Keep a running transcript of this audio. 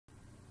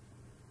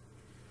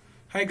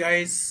Hi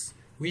guys,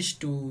 wish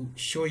to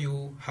show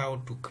you how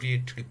to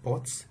create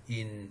reports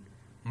in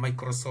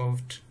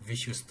Microsoft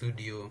Visual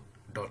Studio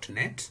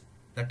 .NET,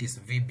 that is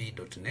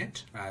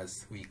VB.NET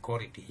as we call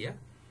it here.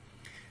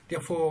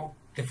 Therefore,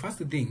 the first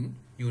thing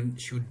you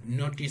should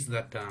notice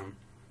that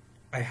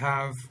I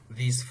have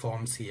these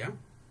forms here,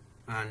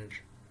 and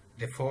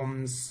the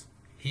forms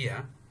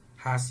here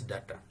has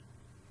data.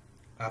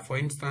 For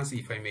instance,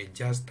 if I may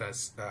just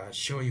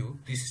show you,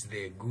 this is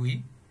the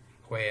GUI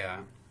where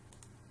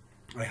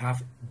I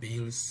have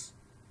bills,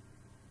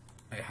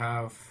 I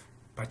have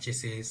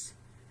purchases,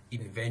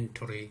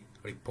 inventory,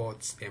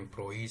 reports,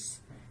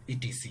 employees,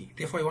 etc.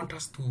 Therefore, I want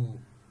us to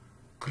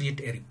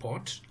create a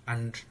report,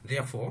 and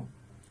therefore,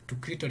 to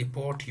create a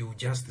report, you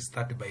just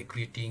start by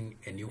creating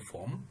a new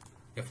form.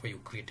 Therefore, you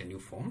create a new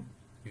form.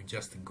 You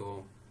just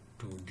go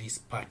to this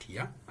part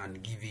here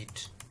and give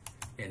it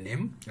a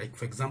name. Like,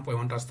 for example, I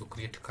want us to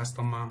create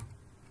customer,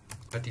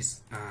 that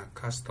is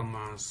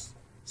customer's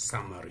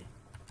summary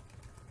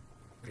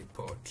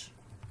report.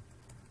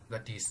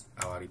 That is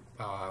our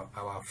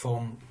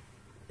form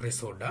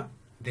placeholder.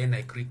 Then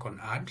I click on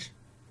add.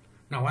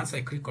 Now once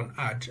I click on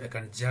add, I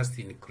can just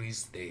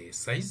increase the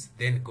size,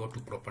 then go to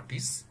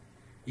properties.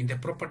 In the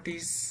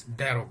properties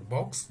dialog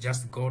box,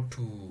 just go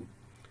to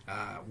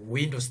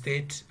Windows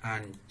state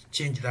and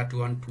change that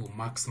one to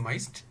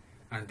maximized,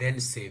 and then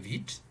save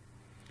it.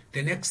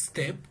 The next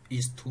step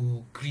is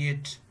to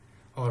create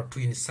or to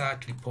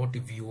insert report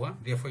viewer.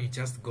 Therefore, you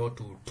just go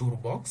to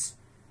toolbox,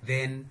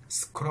 then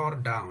scroll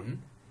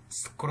down,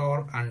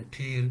 scroll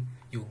until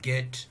you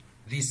get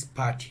this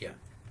part here,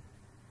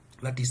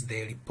 that is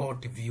the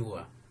report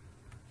viewer,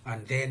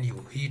 and then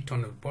you hit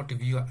on report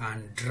viewer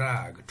and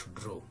drag to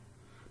draw.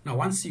 Now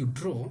once you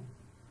draw,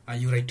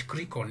 you right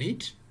click on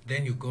it,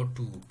 then you go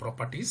to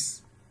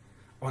properties.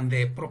 On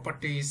the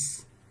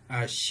properties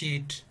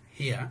sheet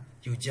here,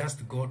 you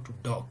just go to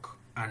dock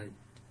and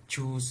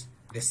choose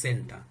the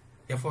center.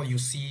 Therefore you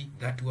see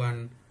that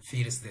one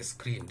fills the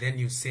screen, then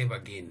you save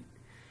again.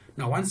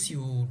 Now once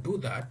you do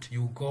that,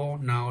 you go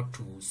now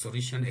to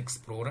Solution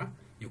Explorer.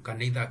 You can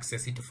either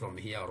access it from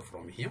here or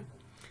from here.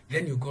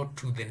 Then you go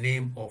to the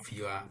name of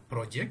your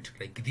project,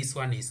 like this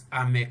one is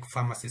AMEC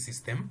Pharmacy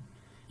System.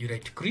 You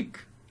right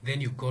click,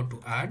 then you go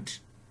to add,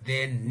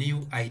 then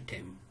new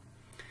item.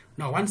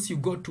 Now once you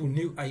go to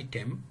new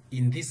item,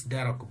 in this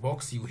dialog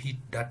box you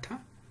hit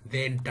data,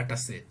 then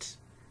dataset.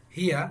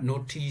 Here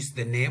notice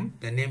the name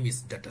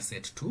is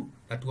dataset 2.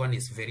 That one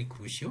is very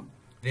crucial.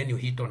 Then you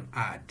hit on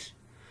add.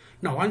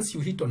 Now once you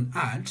hit on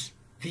add,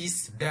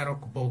 this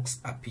dialog box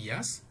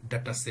appears,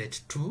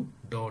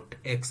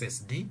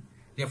 dataset2.xsd.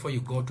 Therefore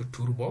you go to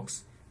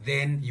toolbox,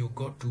 then you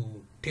go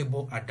to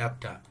table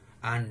adapter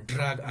and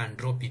drag and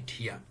drop it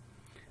here.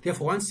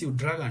 Therefore once you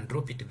drag and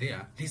drop it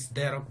there, this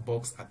dialog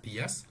box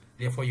appears.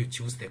 Therefore you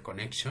choose the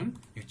connection,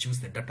 you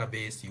choose the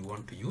database you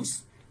want to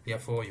use.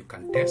 Therefore you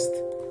can test.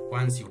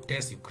 Once you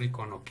test, you click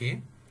on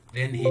OK,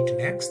 then hit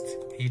next,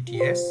 hit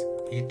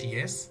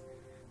yes,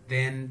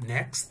 then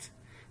next.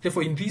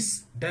 Therefore, in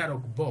this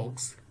dialog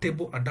box,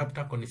 Table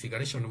Adapter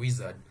Configuration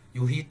Wizard,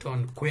 you hit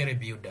on Query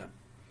Builder.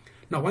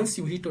 Now, once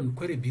you hit on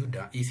Query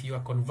Builder, if you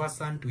are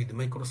conversant with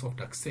Microsoft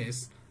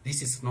Access,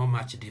 this is not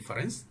much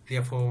difference.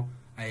 Therefore,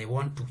 I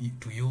want to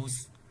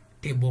use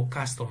Table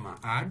Customer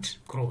Add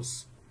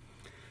Cross.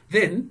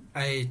 Then,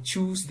 I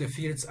choose the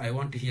fields I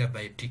want here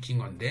by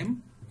ticking on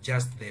them,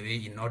 just the way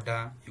in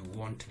order you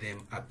want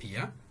them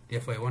appear.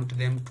 Therefore, I want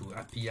them to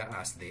appear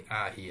as they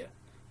are here.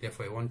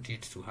 Therefore, I want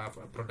it to have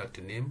a product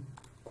name,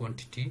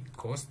 quantity,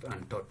 cost,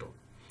 and total.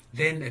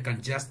 Then I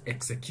can just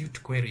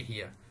execute query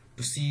here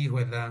to see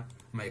whether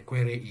my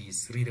query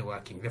is really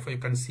working. Therefore, you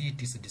can see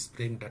it is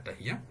displaying data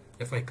here.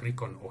 Therefore, I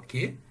click on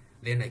OK.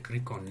 Then I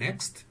click on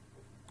next,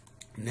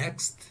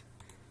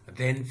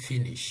 then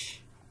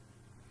finish.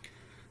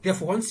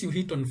 Therefore, once you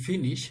hit on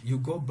finish, you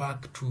go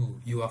back to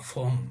your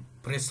form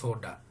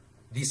placeholder,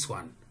 this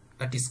one,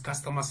 that is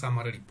customer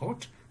summary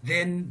report.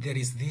 Then there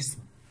is this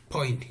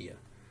point here.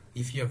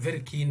 If you are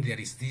very keen, there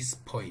is this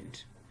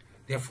point.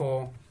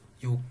 Therefore,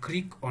 you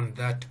click on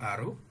that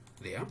arrow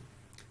there.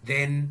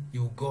 Then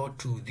you go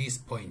to this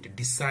point,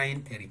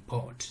 design a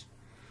report.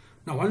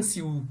 Now, once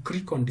you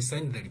click on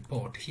design the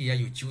report, here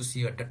you choose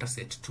your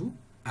dataset 2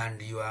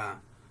 and your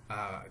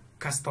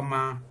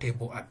customer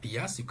table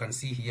appears. You can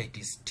see here it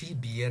is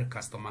TBL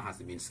customer has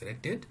been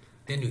selected.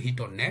 Then you hit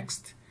on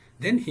next.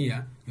 Then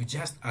here you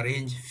just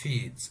arrange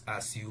fields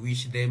as you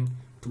wish them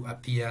to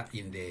appear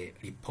in the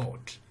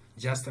report,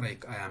 just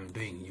like I am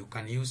doing. You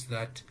can use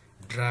that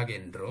drag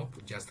and drop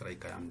just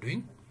like I am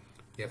doing.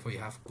 Therefore, you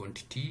have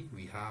quantity,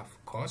 we have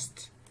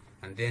cost,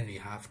 and then we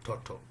have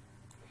total.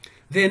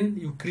 Then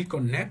you click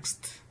on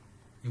next.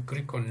 You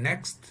click on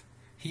next.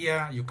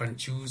 Here you can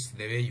choose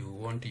the way you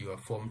want your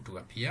form to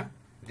appear.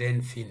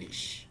 Then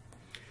finish.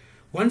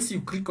 Once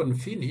you click on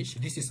finish,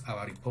 this is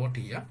our report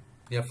here.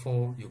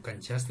 Therefore, you can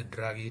just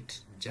drag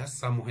it just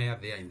somewhere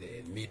there in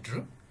the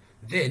middle.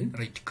 Then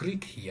right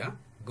click here,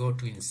 go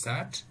to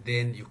insert.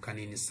 Then you can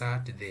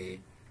insert the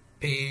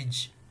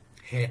page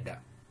header.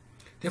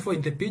 Therefore,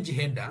 in the page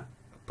header,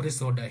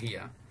 placeholder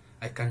here,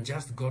 I can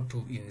just go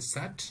to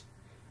insert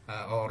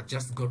or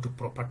just go to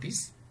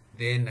properties,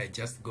 then I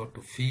just go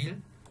to fill,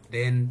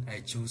 then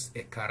I choose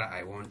a color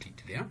I want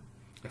it there.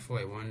 Therefore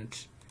I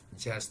want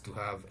just to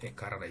have a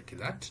color like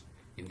that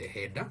in the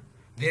header.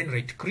 Then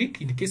right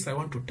click, in case I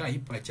want to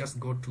type, I just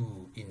go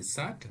to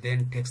insert,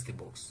 then text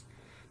box.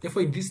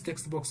 Therefore in this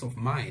text box of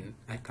mine,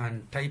 I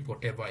can type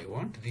whatever I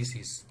want. This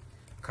is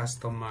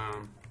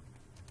customers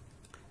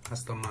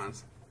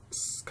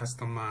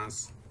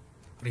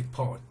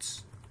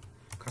reports,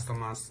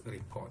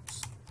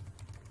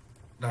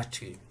 that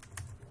way,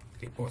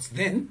 reports.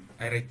 Then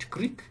I right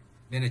click,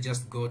 then I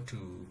just go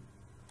to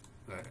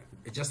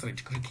I just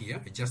right click here,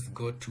 I just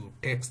go to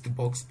text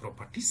box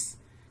properties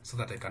so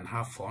that I can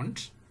have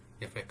font.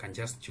 If I can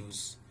just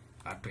choose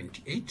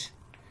 28,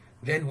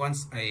 then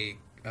once I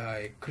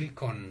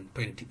click on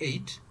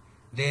 28,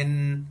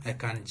 then I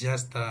can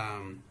just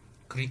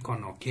click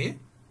on OK,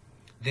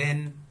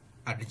 then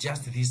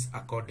adjust this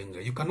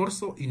accordingly. You can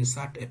also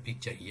insert a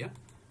picture here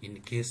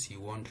in case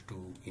you want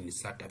to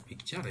insert a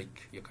picture.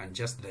 Like you can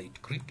just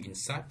right click,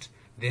 insert,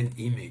 then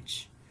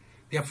image.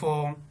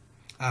 Therefore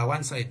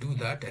once I do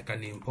that, I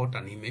can import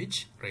an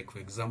image. Like for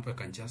example, I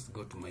can just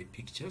go to my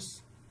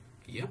pictures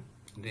here,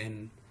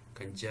 then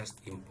can just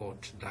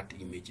import that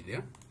image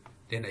there.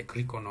 Then I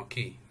click on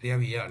OK. There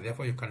we are.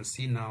 Therefore you can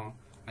see now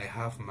I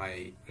have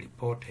my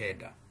report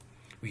header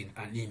with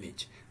an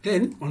image.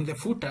 Then on the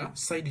footer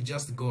side,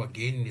 just go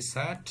again,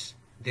 insert,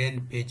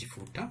 then page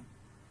footer,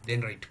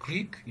 then right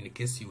click in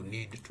case you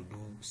need to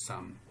do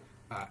some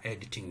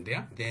editing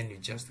there. Then you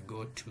just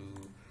go to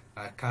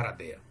color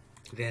there,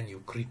 then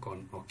you click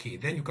on OK.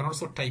 Then you can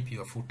also type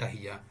your footer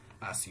here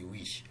as you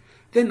wish.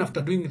 Then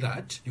after doing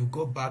that, you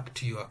go back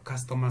to your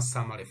customer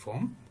summary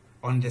form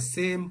on the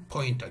same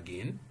point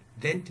again.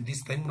 Then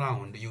this time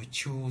round you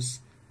choose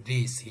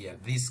this here,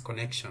 this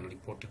connection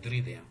report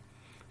 3 there.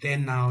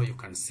 Then now you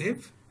can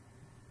save,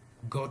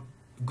 go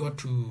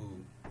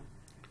to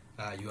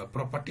your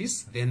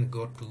properties, then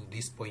go to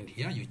this point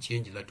here, you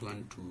change that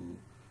one to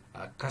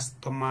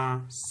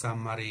customer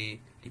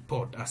summary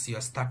report as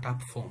your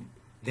startup form.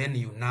 Then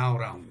you now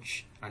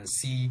launch and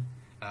see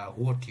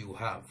what you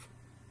have.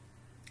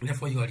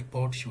 Therefore your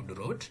report should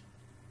load.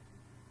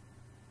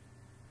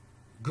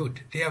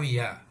 Good, there we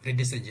are,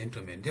 ladies and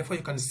gentlemen. Therefore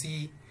you can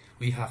see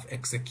we have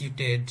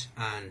executed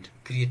and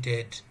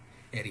created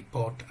a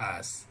report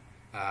as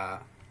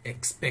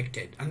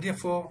expected. And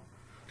therefore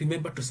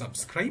remember to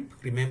subscribe,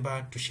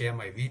 remember to share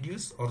my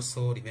videos,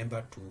 also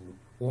remember to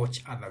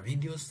watch other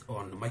videos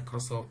on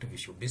Microsoft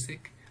Visual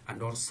Basic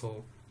and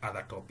also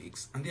other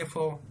topics. And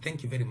therefore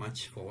thank you very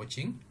much for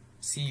watching.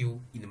 See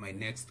you in my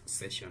next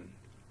session.